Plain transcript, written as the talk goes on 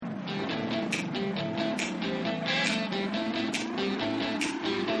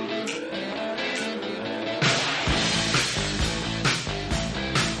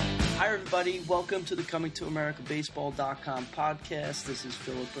everybody. Welcome to the ComingToAmericaBaseball.com podcast. This is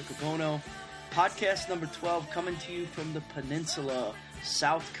Philip Ricobono. Podcast number 12 coming to you from the Peninsula,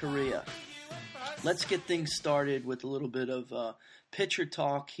 South Korea. Let's get things started with a little bit of pitcher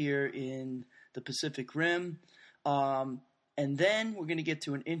talk here in the Pacific Rim. And then we're going to get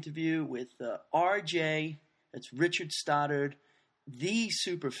to an interview with RJ, that's Richard Stoddard, the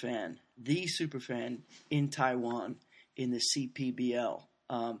superfan in Taiwan in the CPBL.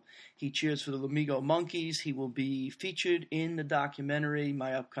 He cheers for the Lamigo Monkeys. He will be featured in the documentary,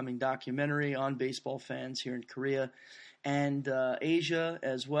 my upcoming documentary on baseball fans here in Korea and Asia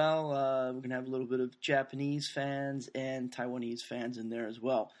as well. We're going to have a little bit of Japanese fans and Taiwanese fans in there as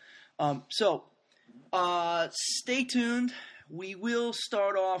well. So stay tuned. We will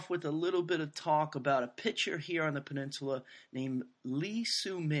start off with a little bit of talk about a pitcher here on the peninsula named Lee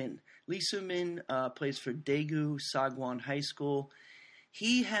Soo-min. Lee Soo-min plays for Daegu Sagwon High School.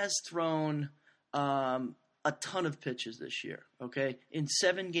 He has thrown a ton of pitches this year, okay? In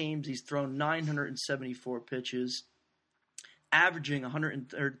 7 games, he's thrown 974 pitches, averaging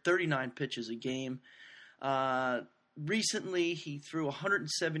 139 pitches a game. Recently, he threw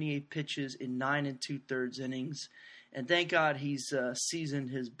 178 pitches in 9 2/3 innings. And thank God his season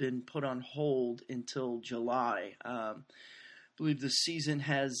has been put on hold until July. I believe the season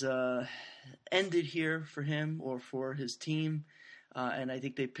has ended here for him or for his team. And I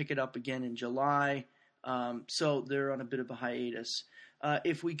think they pick it up again in July. So they're on a bit of a hiatus.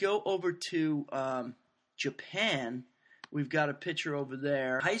 If we go over to Japan, we've got a pitcher over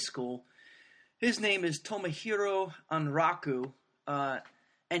there, high school. His name is Tomohiro Anraku.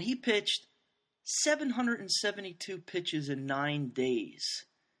 And he pitched 772 pitches in 9 days.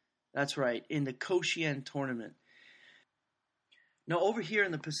 That's right, in the Koshien tournament. Now, over here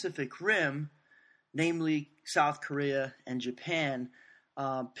in the Pacific Rim, namely South Korea and Japan,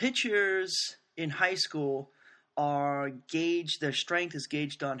 pitchers in high school are gauged, their strength is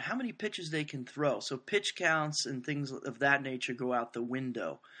gauged on how many pitches they can throw. So pitch counts and things of that nature go out the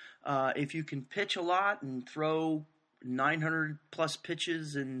window. If you can pitch a lot and throw 900 plus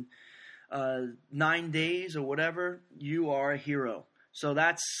pitches in 9 days or whatever, you are a hero. So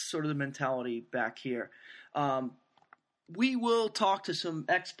that's sort of the mentality back here. We will talk to some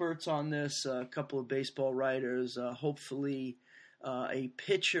experts on this, a couple of baseball writers, hopefully a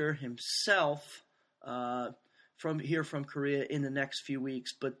pitcher himself from Korea in the next few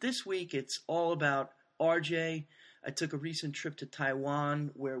weeks. But this week it's all about RJ. I took a recent trip to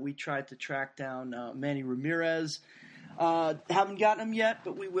Taiwan where we tried to track down Manny Ramirez. Haven't gotten him yet,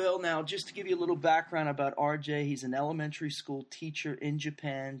 but we will. Now, just to give you a little background about RJ, he's an elementary school teacher in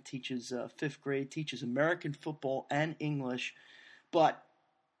Japan, teaches 5th grade, teaches American football and English. But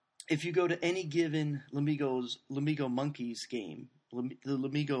if you go to any given Lamigo Monkeys game, the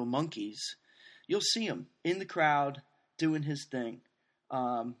Lamigo Monkeys, you'll see him in the crowd doing his thing,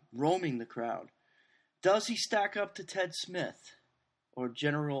 roaming the crowd. Does he stack up to Ted Smith? Or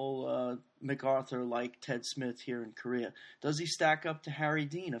General MacArthur like Ted Smith here in Korea? Does he stack up to Harry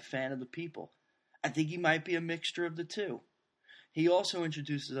Dean, a fan of the people? I think he might be a mixture of the two. He also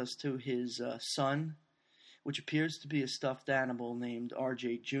introduces us to his son, which appears to be a stuffed animal named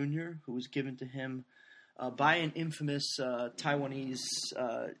RJ Jr., who was given to him by an infamous Taiwanese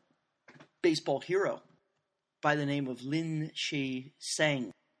baseball hero by the name of Lin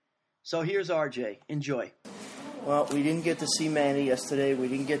Shi-sang. So here's RJ. Enjoy. Well, we didn't get to see Manny yesterday. We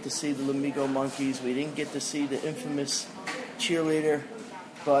didn't get to see the Lamigo Monkeys. We didn't get to see the infamous cheerleader.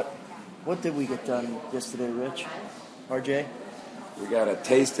 But what did we get done yesterday, Rich? RJ? We got a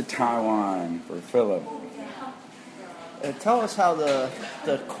taste of Taiwan for Philip. Tell us how the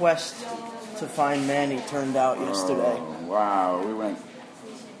quest to find Manny turned out yesterday. Oh, wow. We went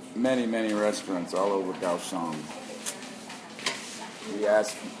many restaurants all over Kaohsiung. We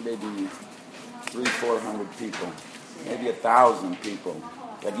asked maybe 300-400 people, maybe 1,000 people.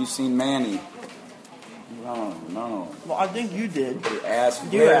 Have you seen Manny? No. Well, I think you did. We asked,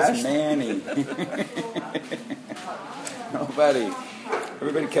 where's Manny? Nobody.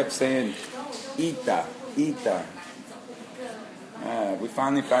 Everybody kept saying, Ita. We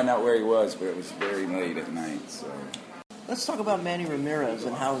finally found out where he was, but it was very late at night. So let's talk about Manny Ramirez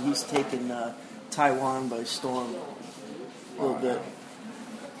and how he's taken Taiwan by storm a little bit.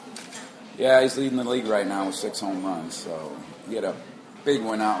 Yeah, he's leading the league right now with 6 home runs. So he had a big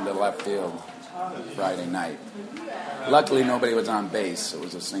one out into left field Friday night. Luckily, nobody was on base. It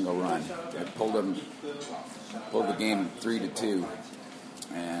was a single run. It pulled the game 3-2.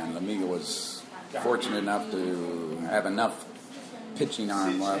 And Lamigo was fortunate enough to have enough pitching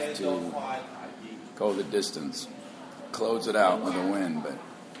arm left to go the distance, close it out with a win. But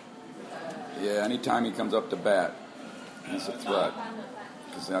Yeah, anytime he comes up to bat, he's a threat.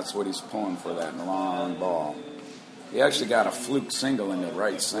 Because that's what he's pulling for, that long ball. He actually got a fluke single in the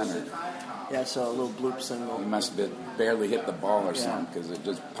right center. Yeah, so a little bloop single. He must have barely hit the ball or something, because it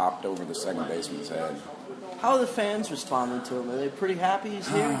just popped over the second baseman's head. How are the fans responding to him? Are they pretty happy he's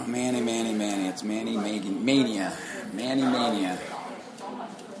here? Oh, Manny. It's Manny Mania. Manny Mania.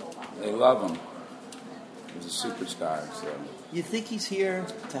 They love him. He's a superstar. So. You think he's here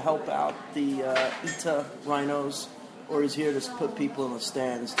to help out the Ita Rhinos, or is here to put people in the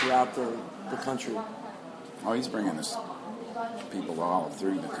stands throughout the country? Oh, he's bringing us people all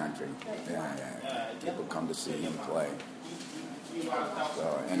through the country. Yeah. People come to see him play.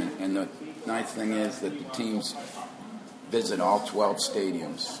 So, and the nice thing is that the teams visit all 12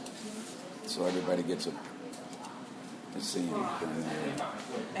 stadiums, so everybody gets to see him.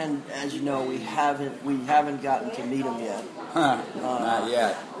 And as you know, we haven't gotten to meet him yet. Not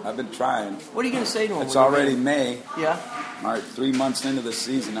yet. I've been trying. What are you going to say to him? It's already May. Yeah. All right, 3 months into the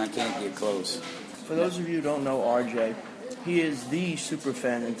season, I can't get close. For those of you who don't know RJ, he is the super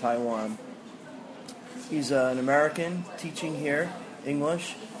fan in Taiwan. He's an American teaching here,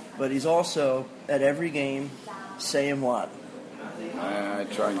 English, but he's also at every game saying what? I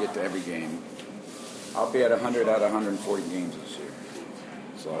try and get to every game. I'll be at 100 out of 140 games this year.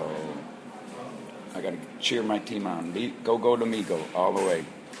 So I got to cheer my team on. Go to Migo all the way.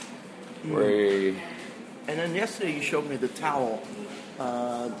 And then yesterday you showed me the towel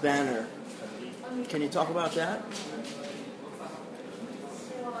banner. Can you talk about that?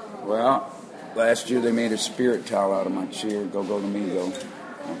 Well, last year they made a spirit towel out of my cheer, Go to Migo.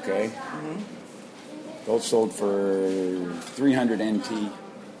 Okay? Mm-hmm. Those sold for 300 NT.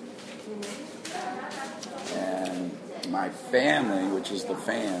 And my family, which is the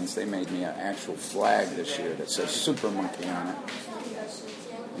fans, they made me an actual flag this year that says Super Monkey on it.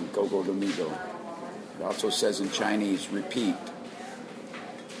 And Go to Migo. It also says in Chinese, repeat.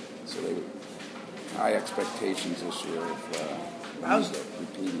 So they high expectations this year of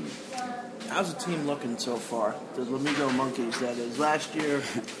repeating. How's the team looking so far? The Lamigo Monkeys, that is. Last year,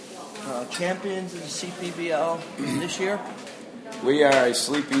 champions of the CPBL. This year? We are a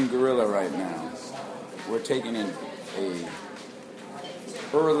sleeping gorilla right now. We're taking a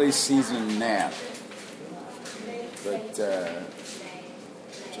early season nap. But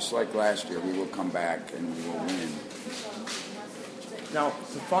just like last year, we will come back and we will win. Now,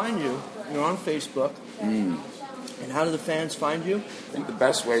 to find you, you're on Facebook. And how do the fans find you? I think the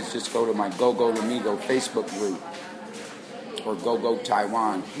best way is just go to my Go Lamigo Facebook group or Go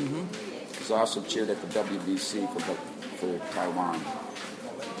Taiwan. Because I also cheered at the WBC for Taiwan.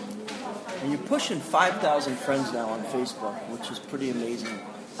 And you're pushing 5,000 friends now on Facebook, which is pretty amazing.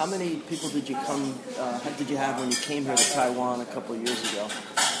 How many people did you have when you came here to Taiwan a couple of years ago?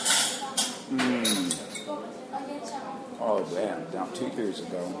 Oh, man, now 2 years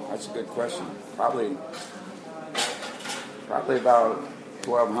ago. That's a good question. Probably about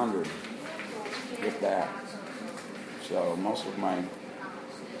 1,200 with that. So most of my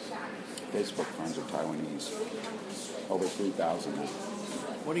Facebook friends are Taiwanese. Over 3,000.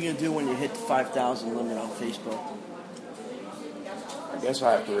 What are you going to do when you hit the 5,000 limit on Facebook? I guess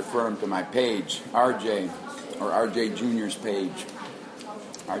I have to refer them to my page, RJ, or RJ Jr.'s page.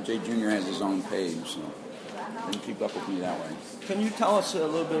 RJ Jr. has his own page, so you can keep up with me that way. Can you tell us a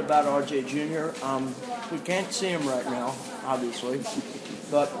little bit about RJ Jr.? We can't see him right now, obviously,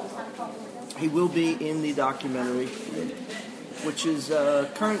 but he will be in the documentary, which is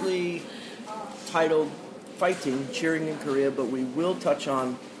currently titled Fighting, Cheering in Korea, but we will touch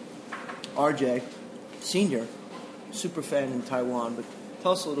on RJ Sr., super fan in Taiwan. But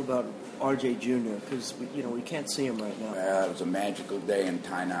tell us a little about RJ Jr., because we can't see him right now. It was a magical day in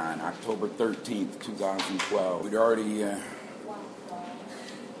Tainan, October 13th, 2012. We'd already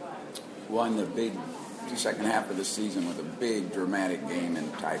won the second half of the season with a big dramatic game in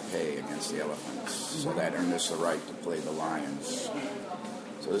Taipei against the Elephants. So that earned us the right to play the Lions.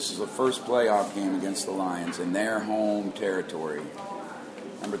 So this is the first playoff game against the Lions in their home territory.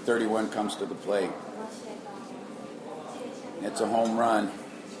 Number 31 comes to the plate. It's a home run.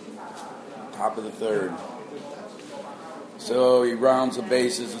 Top of the third. So he rounds the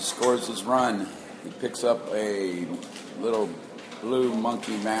bases and scores his run. He picks up a little blue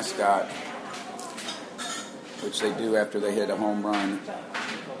monkey mascot, which they do after they hit a home run.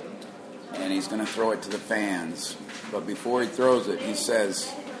 And he's going to throw it to the fans. But before he throws it, he says,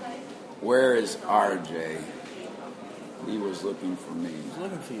 "Where is RJ? He was looking for me." He's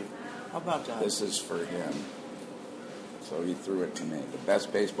looking for you. How about that? This is for him. So he threw it to me. The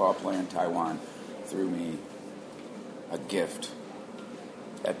best baseball player in Taiwan threw me a gift.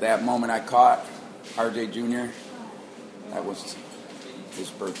 At that moment I caught RJ Jr., that was his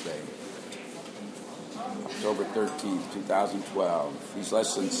birthday. October 13th, 2012. He's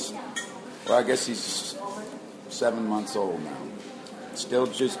less than, well, I guess he's 7 months old now. Still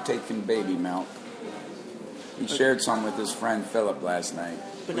just taking baby milk. He shared some with his friend Philip last night.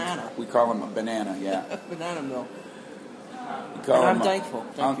 Banana. We call him a banana, yeah. Banana milk. And I'm thankful.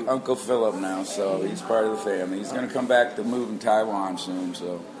 Thank you. Uncle Philip now, so he's part of the family. He's going to come back to move in Taiwan soon,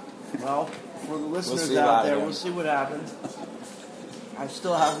 so. Well, for the listeners out there, we'll see what happens. I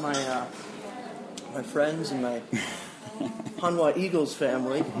still have my friends and my Hanwha Eagles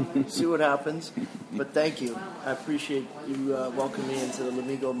family. See what happens. But thank you. I appreciate you welcoming me into the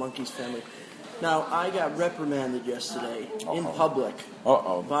Lamigo Monkeys family. Now, I got reprimanded yesterday in public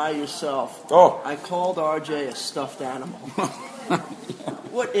by yourself. I called RJ a stuffed animal.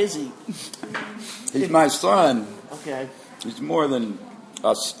 What is he? He's my son. Okay. He's more than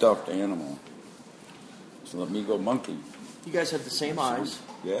a stuffed animal. He's a Lamigo monkey. You guys have the same eyes.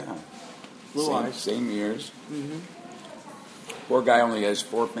 Yeah. Blue eyes. Same ears. Mm-hmm. Poor guy only has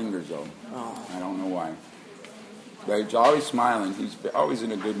 4 fingers, though. Oh. I don't know why. But he's always smiling. He's always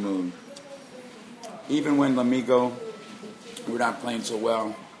in a good mood. Even when Lamigo, we're not playing so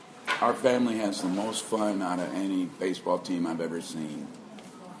well, our family has the most fun out of any baseball team I've ever seen.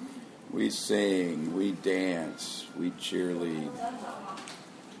 We sing, we dance, we cheerlead.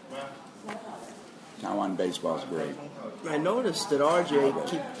 Taiwan baseball is great. I noticed that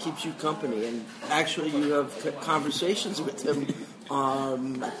RJ keeps you company, and actually you have conversations with him at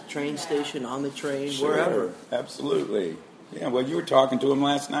the train station, on the train, wherever. Absolutely. Yeah, well, you were talking to him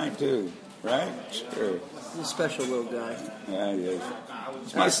last night, too, right? Sure. He's a special little guy. Yeah, he is.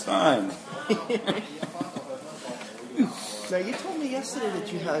 It's my son. Now, you told me yesterday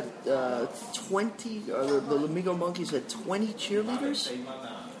that you had 20, or the Lamigo Monkeys had 20 cheerleaders?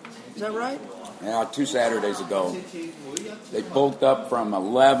 Is that right? Yeah, 2 Saturdays ago. They bulked up from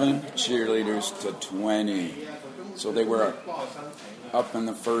 11 cheerleaders to 20. So they were up in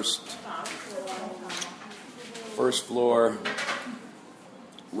the first floor,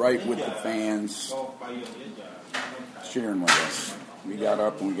 right with the fans, cheering with us. We got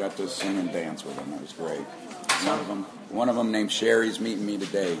up and we got to sing and dance with them. That was great. One of them named Sherry's meeting me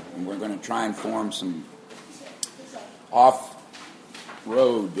today, and we're going to try and form some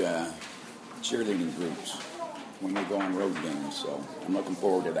off-road cheerleading groups when we go on road games. So I'm looking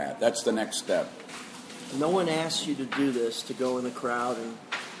forward to that. That's the next step. No one asked you to do this, to go in the crowd and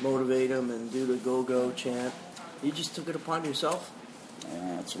motivate them and do the go-go chant. You just took it upon yourself?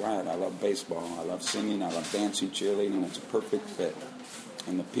 Yeah, that's right. I love baseball. I love singing. I love dancing, cheerleading. It's a perfect fit.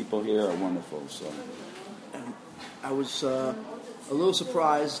 And the people here are wonderful. So I was a little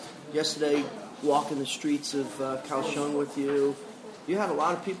surprised yesterday walking the streets of Kaohsiung with you. You had a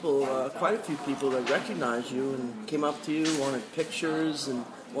lot of people, quite a few people that recognized you and came up to you, wanted pictures and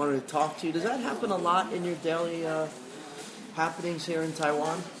wanted to talk to you. Does that happen a lot in your daily happenings here in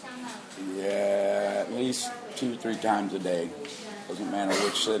Taiwan? Yeah, at least 2 or 3 times a day. Doesn't matter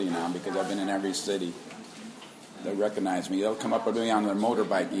which city now, because I've been in every city. They recognize me. They'll come up with me on their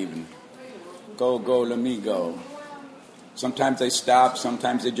motorbike even. Go, Lamigo. Sometimes they stop.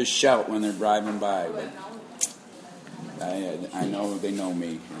 Sometimes they just shout when they're driving by. But I know they know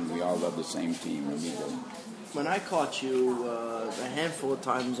me, and we all love the same team, Lamigo. When I caught you a handful of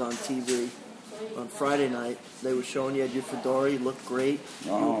times on TV, on Friday night, they were showing you had your fedora. You looked great.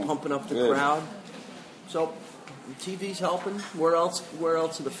 You were pumping up the crowd. So TV's helping. Where else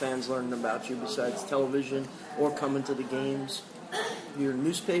are the fans learning about you besides television or coming to the games? Your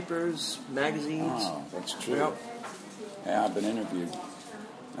newspapers, magazines. Oh, that's true. Yep. Yeah, I've been interviewed.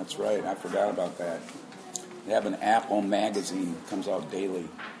 That's right. I forgot about that. They have an Apple magazine that comes out daily.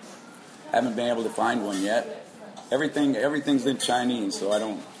 Haven't been able to find one yet. Everything's in Chinese, so I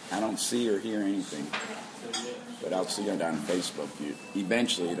don't see or hear anything. But I'll see it on Facebook.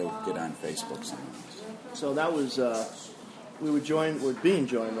 Eventually, it'll get on Facebook somewhere. So that was we're being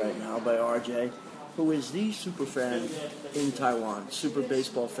joined right now by RJ, who is the super fan in Taiwan, super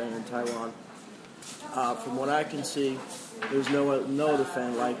baseball fan in Taiwan. From what I can see, there's no other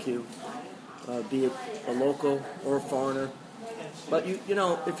fan like you, be it a local or a foreigner. But you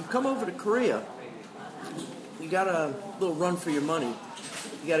know, if you come over to Korea, you got a little run for your money.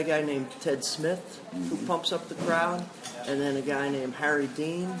 You got a guy named Ted Smith who pumps up the crowd, and then a guy named Harry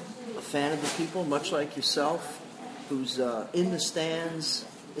Dean, a fan of the people, much like yourself, who's in the stands,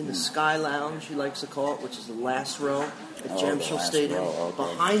 in the Sky Lounge, he likes to call it, which is the last row at Jamsil Stadium. Okay.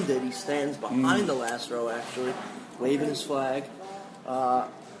 Behind it, he stands behind the last row, actually, waving his flag.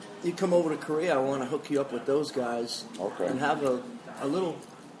 You come over to Korea, I want to hook you up with those guys and have a little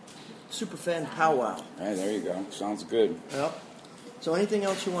Superfan powwow. Hey, there you go. Sounds good. Yep. So anything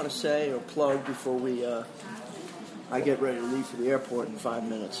else you want to say or plug before I get ready to leave for the airport in 5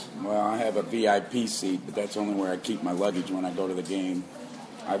 minutes? Well, I have a VIP seat, but that's only where I keep my luggage when I go to the game.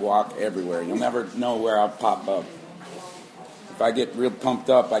 I walk everywhere. You'll never know where I'll pop up. If I get real pumped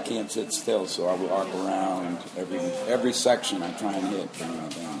up, I can't sit still, so I walk around every section I try and hit,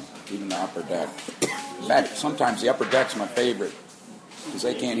 even the upper deck. In fact, sometimes the upper deck's my favorite because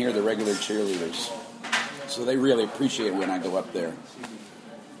they can't hear the regular cheerleaders. So they really appreciate it when I go up there.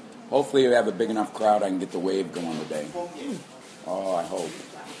 Hopefully you have a big enough crowd I can get the wave going today. Oh, I hope.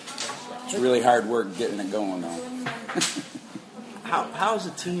 It's really hard work getting it going, though. How has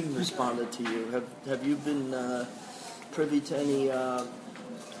the team responded to you? Have you been privy to any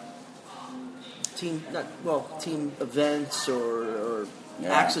team events or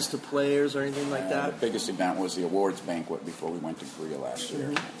access to players or anything like that? The biggest event was the awards banquet before we went to Korea last year.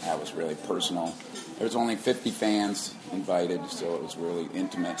 Mm-hmm. That was really personal. There was only 50 fans invited, so it was really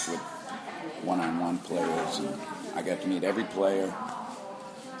intimate with one-on-one players. And I got to meet every player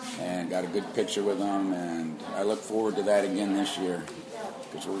and got a good picture with them, and I look forward to that again this year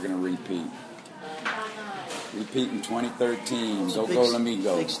because we're going to repeat. Repeat in 2013. Go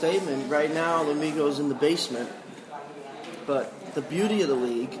Lamigo. Big statement. Right now, Lamigo's in the basement, but the beauty of the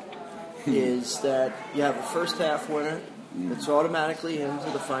league is that you have a first half winner that's automatically into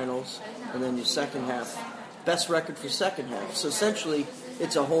the finals, and then your second half, best record for second half. So essentially,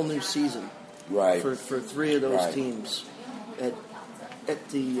 it's a whole new season, right? For three of those teams at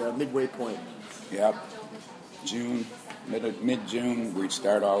the midway point. Yep. Mid-June, we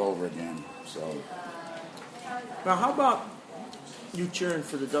start all over again. So. Now, how about you cheering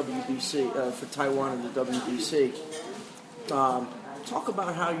for the WBC, for Taiwan and the WBC? Talk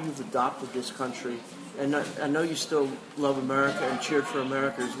about how you've adopted this country. And I know you still love America and cheered for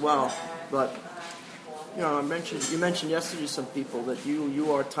America as well, but you mentioned yesterday to some people that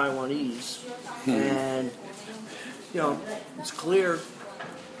you are Taiwanese, and it's clear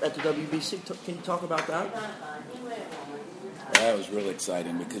at the WBC. Can you talk about that? That was really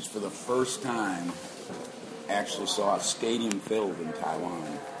exciting because for the first time, I actually saw a stadium filled in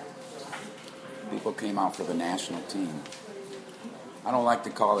Taiwan. People came out for the national team. I don't like to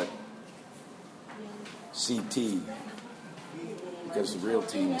call it CT because the real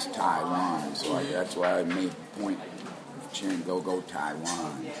team is Taiwan. So that's why I made the point of cheering Go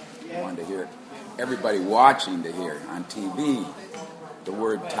Taiwan. I wanted to hear everybody watching to hear on TV the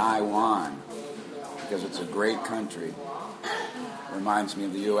word Taiwan because it's a great country. It reminds me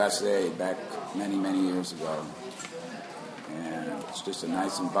of the USA back many, many years ago. And it's just a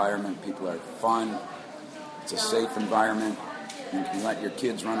nice environment. People are fun. It's a safe environment. You can let your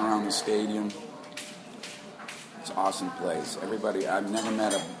kids run around the stadium. It's an awesome place. Everybody, I've never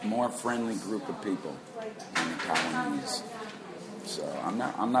met a more friendly group of people than the Taiwanese. So I'm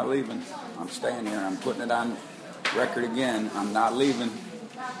not leaving. I'm staying here. I'm putting it on record again. I'm not leaving.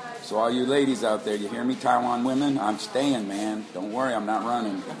 So all you ladies out there, you hear me, Taiwan women? I'm staying, man. Don't worry, I'm not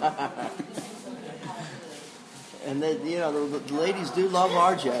running. And they, the ladies do love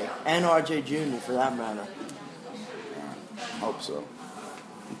RJ and RJ Jr. for that matter. Hope so.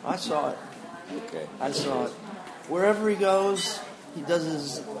 I saw it. Okay. I saw it. Wherever he goes, he does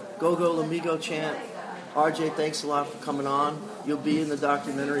his Go Lamigo chant. RJ, thanks a lot for coming on. You'll be in the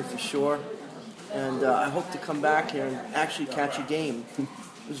documentary for sure. And I hope to come back here and actually catch a game. It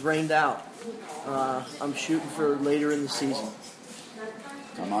was rained out. I'm shooting for later in the season.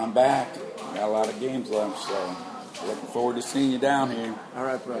 Come on back. Got a lot of games left, so looking forward to seeing you down here. All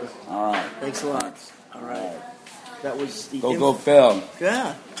right, brother. All right. Thanks a lot. All right. That was the... Go Phil.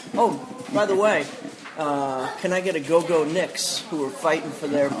 Yeah. Oh, by the way, can I get a Go Knicks who are fighting for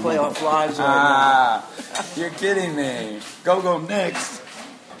their playoff lives right now? You're kidding me. Go Knicks.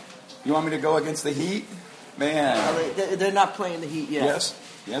 You want me to go against the Heat? Man. They're not playing the Heat yet.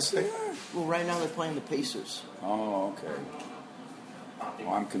 Yes, they are. Well, right now they're playing the Pacers. Oh, okay.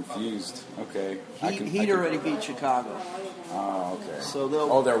 Well, I'm confused. Okay. Heat already beat Chicago. Oh, okay. So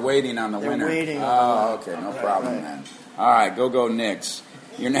they're waiting on the winner. They're waiting. Okay. No problem then. All right, go Knicks.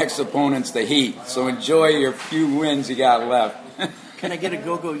 Your next opponent's the Heat, so enjoy your few wins you got left. Can I get a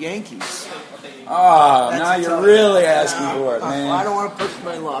Go Yankees? Oh, now you're really asking for it, man. I don't want to push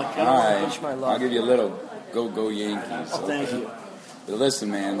my luck. I'll give you a little Go Yankees. Oh, thank you. But listen,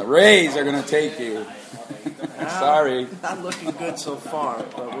 man, the Rays are going to take you. Sorry. Not looking good so far,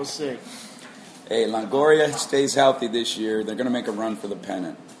 but we'll see. Hey, Longoria stays healthy this year. They're going to make a run for the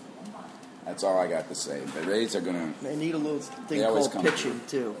pennant. That's all I got to say. The Rays are going to... They need a little thing always called pitching,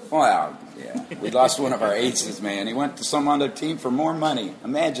 too. Well, yeah. We lost one of our aces, man. He went to some other team for more money.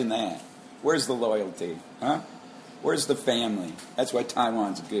 Imagine that. Where's the loyalty? Huh? Where's the family? That's why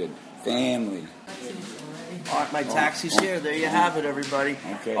Taiwan's good. Family. All right, my taxi's here. There you have it, everybody.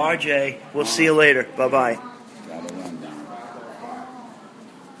 Okay. RJ, we'll see you later. Bye-bye. Gotta run down.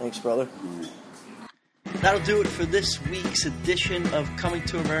 Thanks, brother. That'll do it for this week's edition of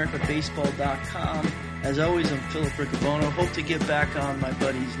ComingToAmericaBaseball.com. As always, I'm Philip Riccobono. Hope to get back on my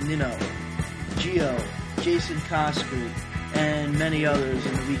buddies Nino, Gio, Jason Cosby, and many others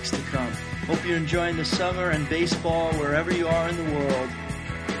in the weeks to come. Hope you're enjoying the summer and baseball wherever you are in the world.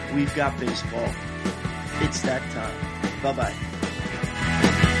 We've got baseball. It's that time. Bye-bye.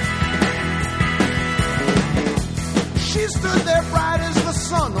 She stood there bright as the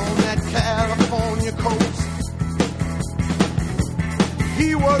sun on that California coast.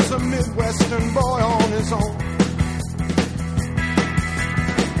 He was a Midwestern boy on his own.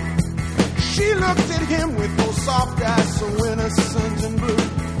 She looked at him with those soft eyes